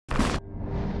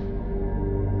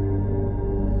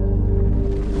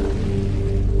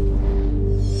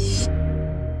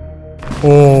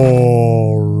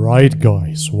Alright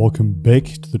guys, welcome back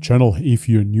to the channel. If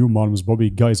you're new, my name is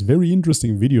Bobby. Guys, very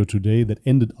interesting video today that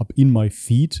ended up in my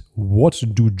feed. What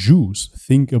do Jews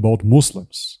think about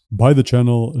Muslims? By the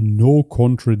channel, No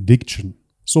Contradiction.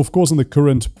 So of course in the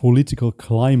current political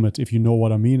climate, if you know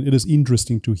what I mean, it is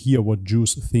interesting to hear what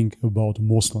Jews think about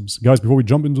Muslims. Guys, before we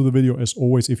jump into the video, as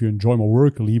always, if you enjoy my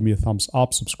work, leave me a thumbs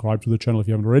up, subscribe to the channel if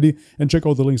you haven't already, and check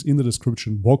out the links in the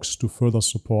description box to further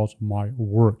support my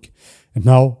work. And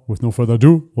now, with no further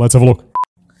ado, let's have a look.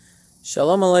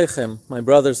 Shalom Aleichem, my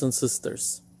brothers and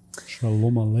sisters.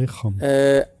 Shalom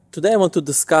Aleichem. Today I want to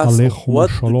discuss what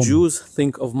the Jews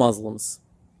think of Muslims.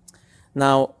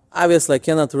 Now, obviously I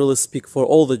cannot really speak for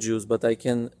all the Jews, but I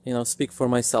can, speak for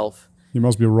myself. You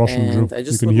must be a Russian and Jew. I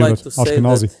just would like to say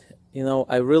that,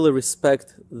 I really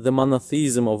respect the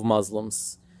monotheism of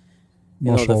Muslims.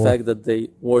 The fact that they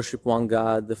worship one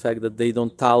God, the fact that they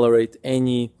don't tolerate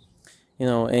any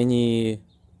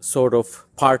sort of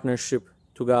partnership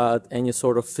to God, any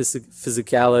sort of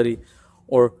physicality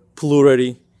or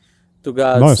plurality to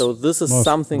God. Nice. So this is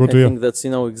something I think that's,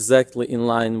 exactly in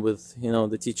line with,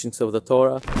 the teachings of the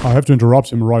Torah. I have to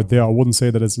interrupt him right there. I wouldn't say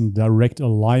that it's in direct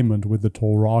alignment with the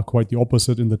Torah. Quite the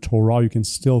opposite. In the Torah, you can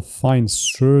still find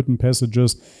certain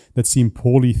passages that seem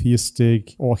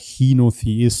polytheistic or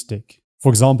henotheistic. For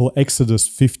example, Exodus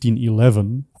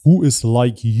 15:11, who is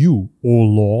like you, O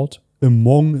Lord,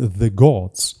 among the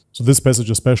gods? So this passage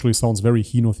especially sounds very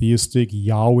henotheistic.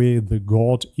 Yahweh, the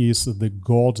God, is the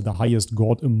God, the highest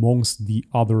God amongst the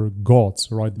other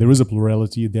gods, right? There is a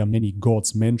plurality. There are many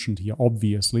gods mentioned here,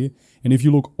 obviously. And if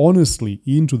you look honestly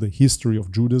into the history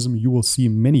of Judaism, you will see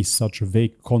many such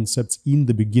vague concepts in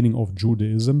the beginning of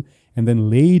Judaism. And then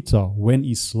later, when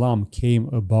Islam came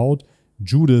about,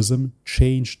 Judaism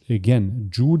changed again.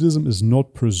 Judaism is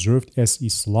not preserved as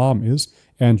Islam is,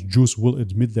 and Jews will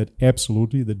admit that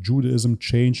absolutely, that Judaism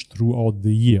changed throughout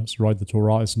the years, right? The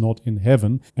Torah is not in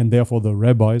heaven, and therefore the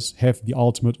rabbis have the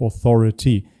ultimate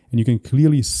authority. And you can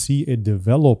clearly see a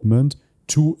development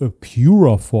to a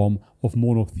purer form of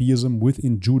monotheism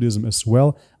within Judaism as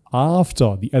well,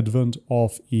 after the advent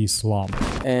of Islam.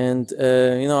 And,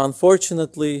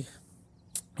 unfortunately,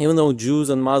 even though Jews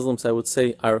and Muslims, I would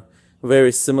say, are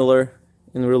very similar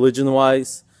in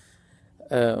religion-wise,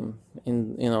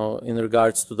 in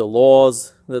regards to the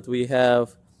laws that we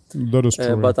have. That is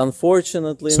true. But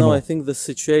unfortunately, I think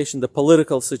the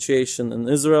political situation in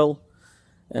Israel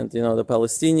and, the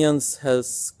Palestinians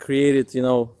has created,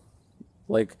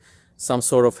 like some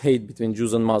sort of hate between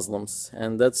Jews and Muslims.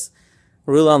 And that's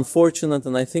really unfortunate.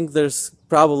 And I think there's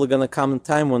probably going to come a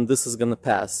time when this is going to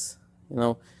pass,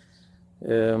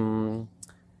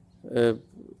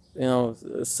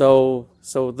 so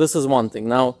this is one thing.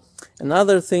 Now,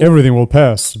 another thing, everything will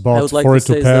pass, but for it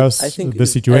to pass, I think the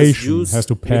situation Jews, has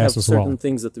to pass as well. Certain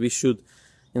things that we should,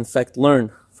 in fact,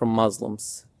 learn from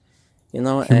Muslims.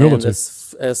 Humility. And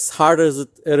as hard as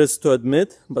it is to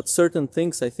admit, but certain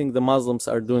things I think the Muslims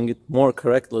are doing it more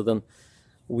correctly than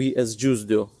we as Jews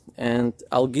do. And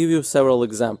I'll give you several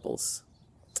examples.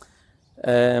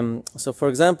 So, for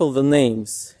example, the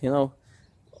names.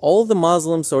 All the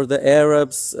Muslims or the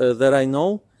Arabs that I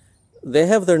know, they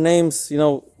have their names,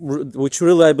 which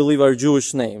really I believe are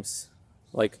Jewish names,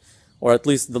 or at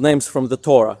least the names from the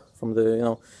Torah,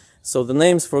 So the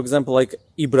names, for example, like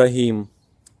Ibrahim,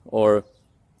 or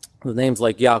the names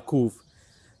like Yaakov.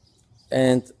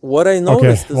 And what I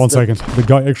noticed is one second. The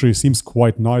guy actually seems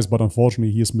quite nice, but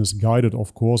unfortunately he is misguided,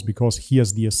 of course, because he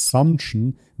has the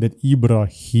assumption that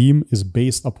Ibrahim is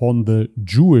based upon the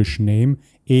Jewish name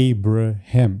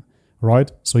Abraham,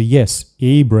 right? So yes,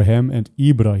 Abraham and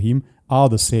Ibrahim are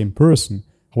the same person.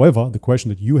 However, the question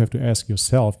that you have to ask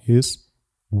yourself is,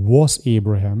 was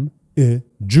Abraham a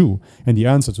Jew? And the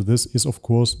answer to this is, of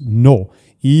course, no.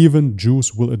 Even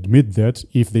Jews will admit that,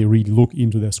 if they look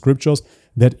into their scriptures,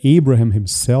 that Abraham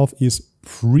himself is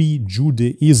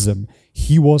pre-Judaism.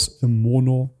 He was a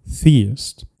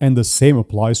monotheist. And the same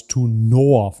applies to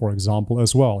Noah, for example,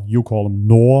 as well. You call him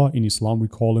Noah. In Islam, we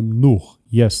call him Nuh.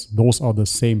 Yes, those are the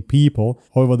same people.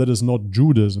 However, that is not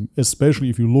Judaism, especially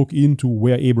if you look into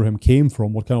where Abraham came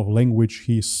from, what kind of language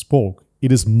he spoke.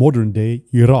 It is modern-day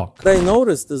Iraq. What I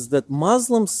noticed is that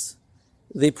Muslims,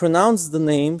 they pronounce the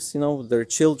names, their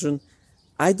children.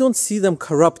 I don't see them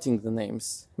corrupting the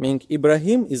names. Meaning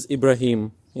Ibrahim is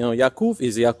Ibrahim, Yaakov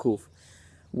is Yaakov.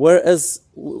 Whereas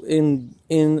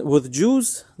with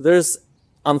Jews, there's,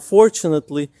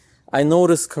 unfortunately, I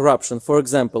notice corruption. For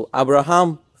example,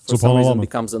 Abraham, for some reason,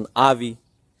 becomes an Avi.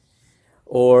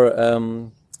 Or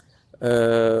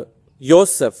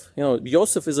Yosef,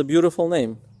 Yosef is a beautiful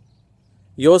name.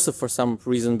 Yosef, for some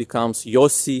reason, becomes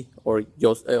Yossi or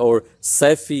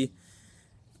Sefi.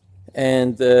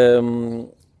 And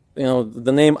you know,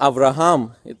 the name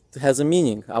Avraham, it has a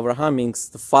meaning. Avraham means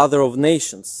the father of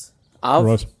nations.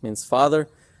 Av means father.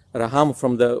 Raham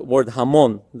from the word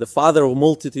Hamon, the father of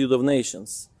multitude of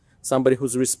nations. Somebody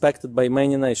who's respected by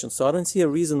many nations. So I don't see a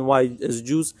reason why, as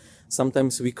Jews,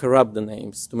 sometimes we corrupt the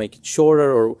names to make it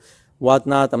shorter or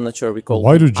whatnot. I'm not sure. We call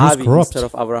it Avi instead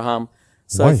of Avraham.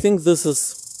 So I think this is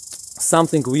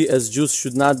something we as Jews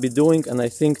should not be doing. And I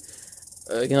think,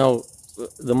 you know,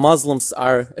 the Muslims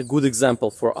are a good example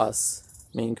for us.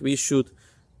 I mean, we should,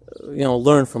 you know,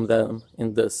 learn from them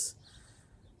in this.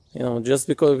 You know, just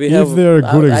because we have... If they're a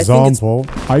good example,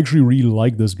 I actually really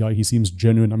like this guy. He seems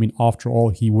genuine. I mean, after all,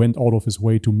 he went out of his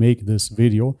way to make this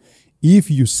video. If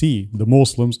you see the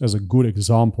Muslims as a good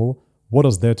example, what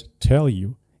does that tell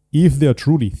you? If they're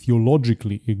truly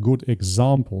theologically a good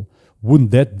example,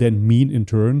 wouldn't that then mean in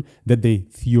turn that they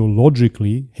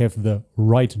theologically have the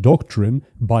right doctrine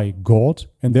by God?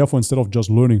 And therefore, instead of just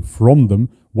learning from them,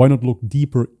 why not look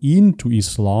deeper into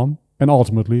Islam and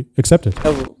ultimately accept it?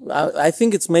 I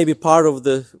think it's maybe part of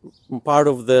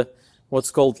the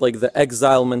what's called like the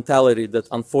exile mentality that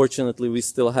unfortunately we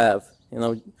still have. You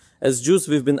know, as Jews,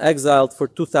 we've been exiled for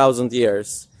 2,000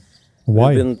 years. Why?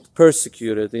 We've been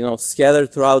persecuted, you know,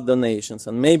 scattered throughout the nations.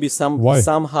 And maybe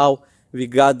somehow we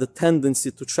got the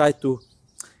tendency to try to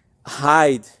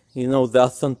hide, you know, the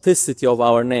authenticity of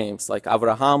our names. Like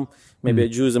Avraham, maybe a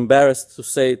Jew is embarrassed to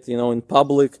say it, you know, in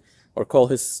public or call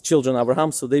his children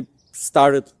Avraham. So they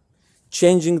started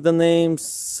changing the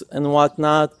names and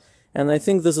whatnot. And I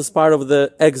think this is part of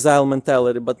the exile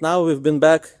mentality. But now we've been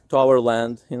back to our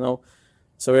land, you know.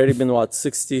 It's already been, what,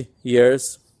 60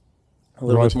 years? A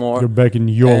little bit more. You're back in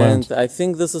your land. And I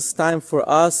think this is time for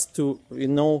us to, you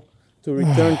know, to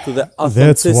return to the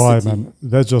authenticity. That's why, man.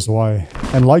 That's just why.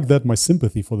 And like that, my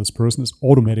sympathy for this person is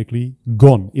automatically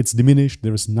gone. It's diminished.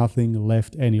 There is nothing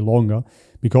left any longer.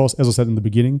 Because, as I said in the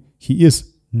beginning, he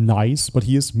is nice, but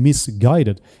he is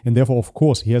misguided. And therefore, of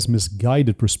course, he has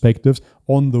misguided perspectives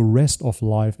on the rest of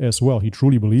life as well. He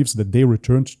truly believes that they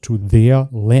returned to their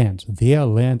land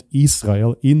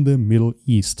Israel in the Middle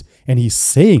East. And he's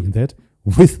saying that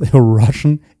with a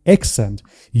Russian accent.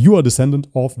 You are a descendant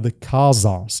of the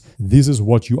Khazars. This is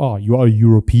what you are. You are a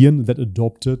European that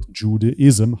adopted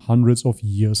Judaism hundreds of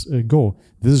years ago.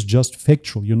 This is just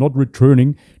factual. You're not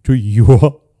returning to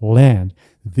your land.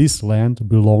 This land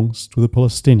belongs to the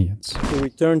Palestinians. To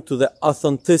return to the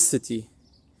authenticity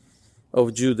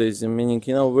of Judaism, meaning,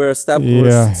 you know, we're established.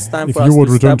 Yeah. It's time if for you us would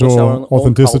to return to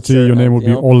authenticity, your name would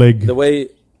be Oleg. The way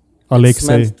it's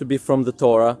meant to be from the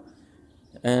Torah.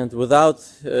 And without,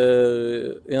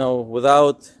 you know,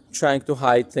 without trying to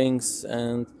hide things.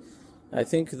 And I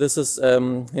think this is,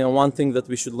 you know, one thing that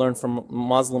we should learn from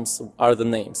Muslims are the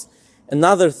names.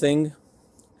 Another thing,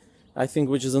 I think,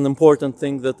 which is an important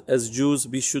thing that as Jews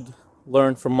we should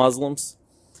learn from Muslims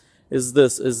is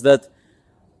this, is that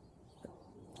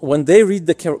when they read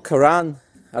the Quran,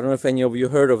 I don't know if any of you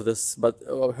heard of this, but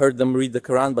or heard them read the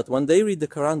Quran, but when they read the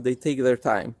Quran, they take their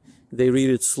time. They read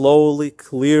it slowly,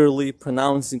 clearly,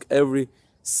 pronouncing every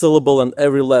syllable and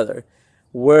every letter.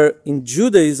 Where in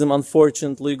Judaism,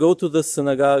 unfortunately, you go to the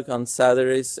synagogue on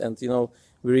Saturdays and, you know,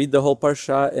 we read the whole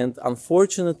parsha, and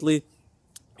unfortunately,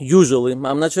 usually,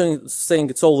 I'm not saying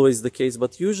it's always the case,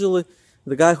 but usually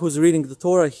the guy who's reading the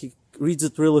Torah, he reads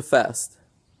it really fast.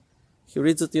 He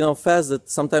reads it, you know, fast that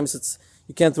sometimes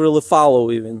you can't really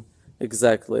follow even.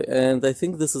 Exactly. And I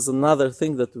think this is another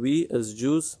thing that we as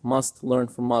Jews must learn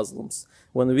from Muslims.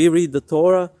 When we read the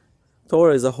Torah,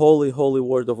 Torah is a holy, holy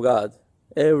word of God.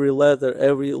 Every letter,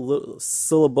 every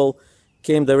syllable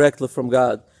came directly from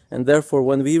God. And therefore,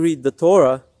 when we read the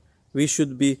Torah, we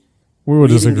should be We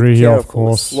would disagree here, of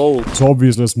course. Slowly. So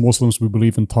obviously, as Muslims, we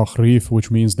believe in tahrif,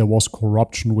 which means there was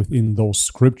corruption within those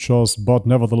scriptures. But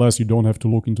nevertheless, you don't have to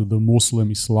look into the Muslim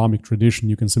Islamic tradition.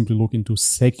 You can simply look into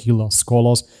secular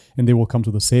scholars, and they will come to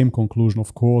the same conclusion,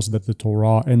 of course, that the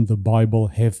Torah and the Bible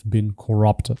have been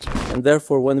corrupted. And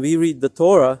therefore, when we read the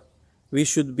Torah, we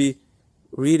should be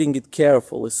reading it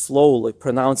carefully, slowly,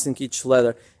 pronouncing each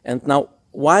letter. And now,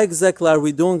 why exactly are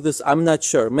we doing this? I'm not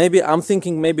sure. Maybe I'm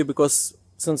thinking maybe because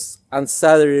since on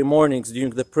Saturday mornings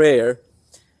during the prayer,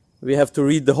 we have to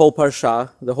read the whole parsha,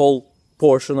 the whole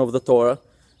portion of the Torah,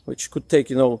 which could take,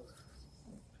 you know,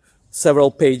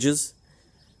 several pages,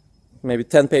 maybe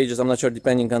 10 pages, I'm not sure,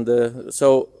 depending on the...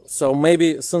 So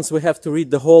maybe since we have to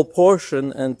read the whole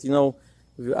portion and, you know,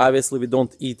 obviously we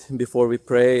don't eat before we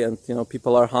pray and, you know,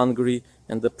 people are hungry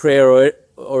and the prayer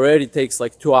already takes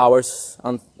like 2 hours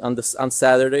on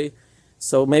Saturday.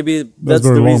 So maybe that's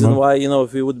the reason why, you know,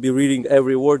 if we would be reading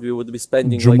every word, we would be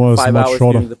spending like 5 hours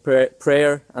during the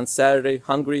prayer on Saturday,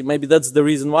 hungry. Maybe that's the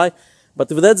reason why.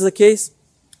 But if that's the case,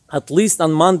 at least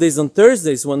on Mondays and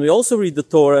Thursdays, when we also read the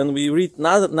Torah and we read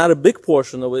not a big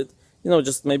portion of it, you know,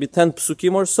 just maybe 10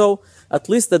 psukim or so, at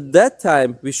least at that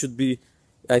time, we should be,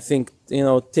 I think, you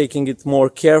know, taking it more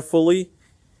carefully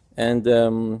and,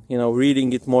 you know,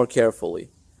 reading it more carefully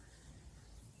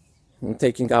and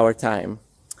taking our time.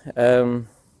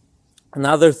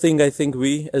 Another thing I think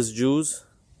we as Jews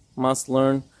must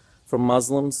learn from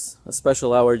Muslims,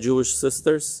 especially our Jewish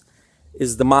sisters,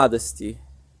 is the modesty.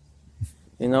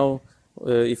 You know,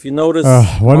 if you notice,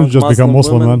 why don't you just become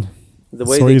Muslim, women, man? The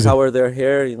way they cover their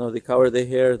hair, you know, they cover their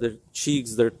hair, their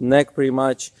cheeks, their neck pretty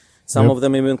much. Some of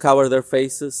them even cover their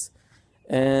faces.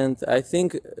 And I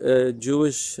think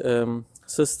Jewish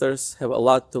sisters have a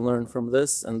lot to learn from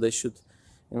this, and they should,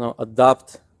 you know,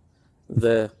 adopt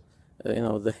the, you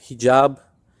know, the hijab.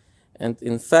 And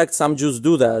in fact, some Jews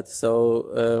do that.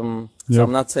 So, so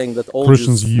I'm not saying that all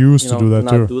Christians Jews used to do that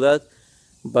too. Do that.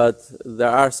 But there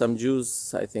are some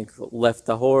Jews, I think, Left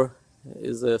Tahor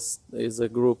is a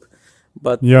group.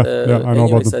 But I know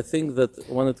anyways, about I think that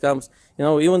when it comes, you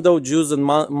know, even though Jews and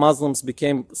Muslims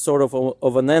became sort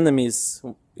of an enemies,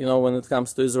 you know, when it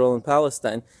comes to Israel and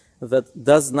Palestine, that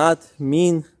does not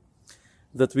mean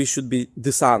that we should be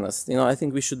dishonest. You know, I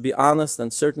think we should be honest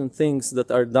on certain things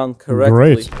that are done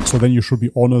correctly. Great. So then you should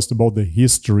be honest about the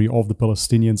history of the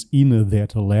Palestinians in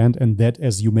that land, and that,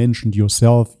 as you mentioned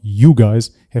yourself, you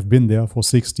guys have been there for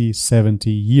 60,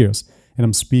 70 years. And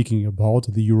I'm speaking about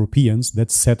the Europeans that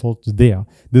settled there.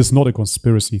 This is not a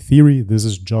conspiracy theory, this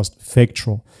is just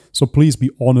factual. So please be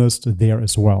honest there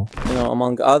as well. You know,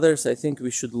 among others, I think we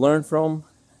should learn from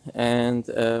and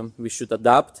we should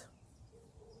adapt.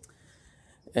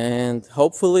 And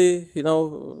hopefully, you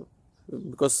know,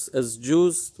 because as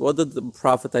Jews, what did the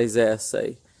prophet Isaiah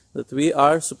say? That we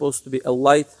are supposed to be a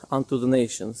light unto the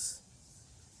nations.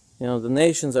 You know, the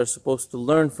nations are supposed to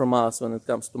learn from us when it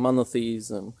comes to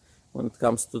monotheism, when it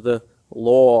comes to the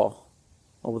law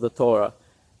of the Torah.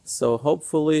 So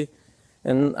hopefully,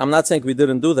 and I'm not saying we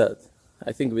didn't do that.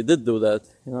 I think we did do that.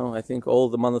 You know, I think all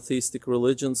the monotheistic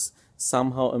religions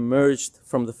somehow emerged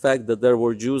from the fact that there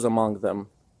were Jews among them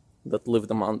that lived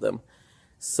among them.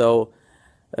 So,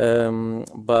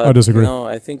 but I disagree. You know,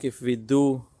 I think if we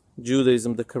do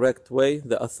Judaism the correct way,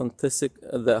 the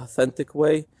authentic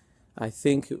way, I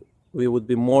think we would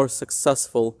be more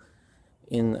successful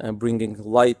in bringing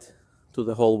light to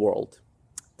the whole world.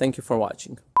 Thank you for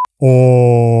watching.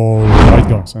 Alright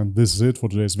guys, and this is it for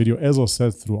today's video. As I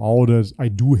said throughout it, I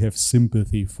do have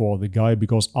sympathy for the guy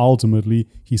because ultimately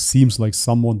he seems like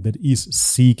someone that is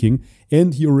seeking,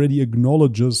 and he already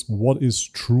acknowledges what is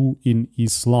true in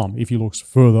Islam. If he looks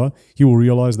further, he will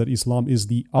realize that Islam is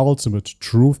the ultimate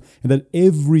truth and that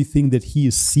everything that he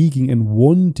is seeking and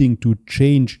wanting to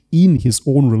change in his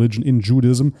own religion, in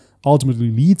Judaism, ultimately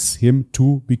leads him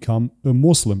to become a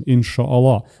Muslim,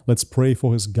 inshallah. Let's pray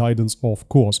for his guidance, of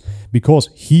course, because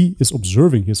he is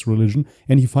observing his religion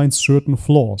and he finds certain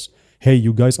flaws. Hey,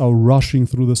 you guys are rushing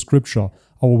through the scripture.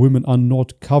 Our women are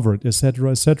not covered, etc.,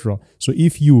 etc. So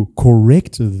if you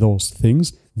correct those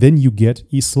things, then you get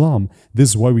Islam.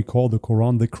 This is why we call the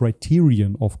Quran the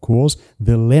criterion, of course,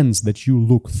 the lens that you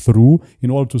look through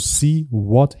in order to see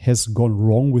what has gone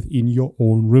wrong within your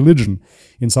own religion.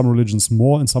 In some religions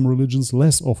more, in some religions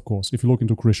less, of course. If you look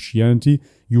into Christianity,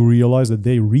 you realize that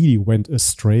they really went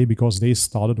astray because they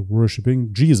started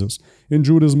worshipping Jesus. In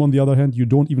Judaism, on the other hand, you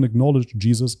don't even acknowledge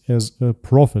Jesus as a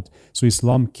prophet. So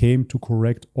Islam came to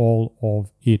correct all of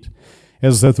it.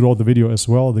 As I said throughout the video as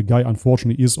well, the guy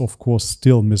unfortunately is of course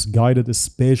still misguided,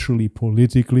 especially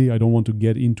politically. I don't want to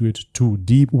get into it too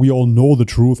deep. We all know the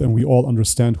truth and we all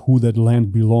understand who that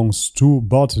land belongs to,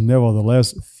 but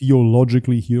nevertheless,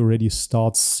 theologically he already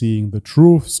starts seeing the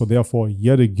truth. So therefore,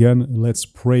 yet again, let's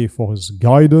pray for his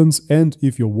guidance. And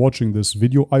if you're watching this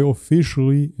video, I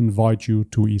officially invite you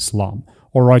to Islam.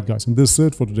 Alright guys, and this is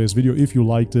it for today's video. If you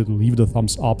liked it, leave it a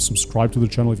thumbs up, subscribe to the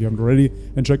channel if you haven't already,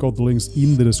 and check out the links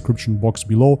in the description box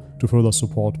below to further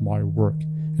support my work.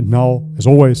 And now, as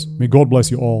always, may God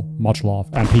bless you all, much love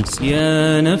and peace.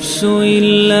 يا نفس إن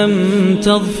لم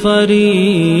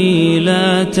تظفري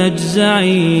لا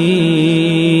تجزعي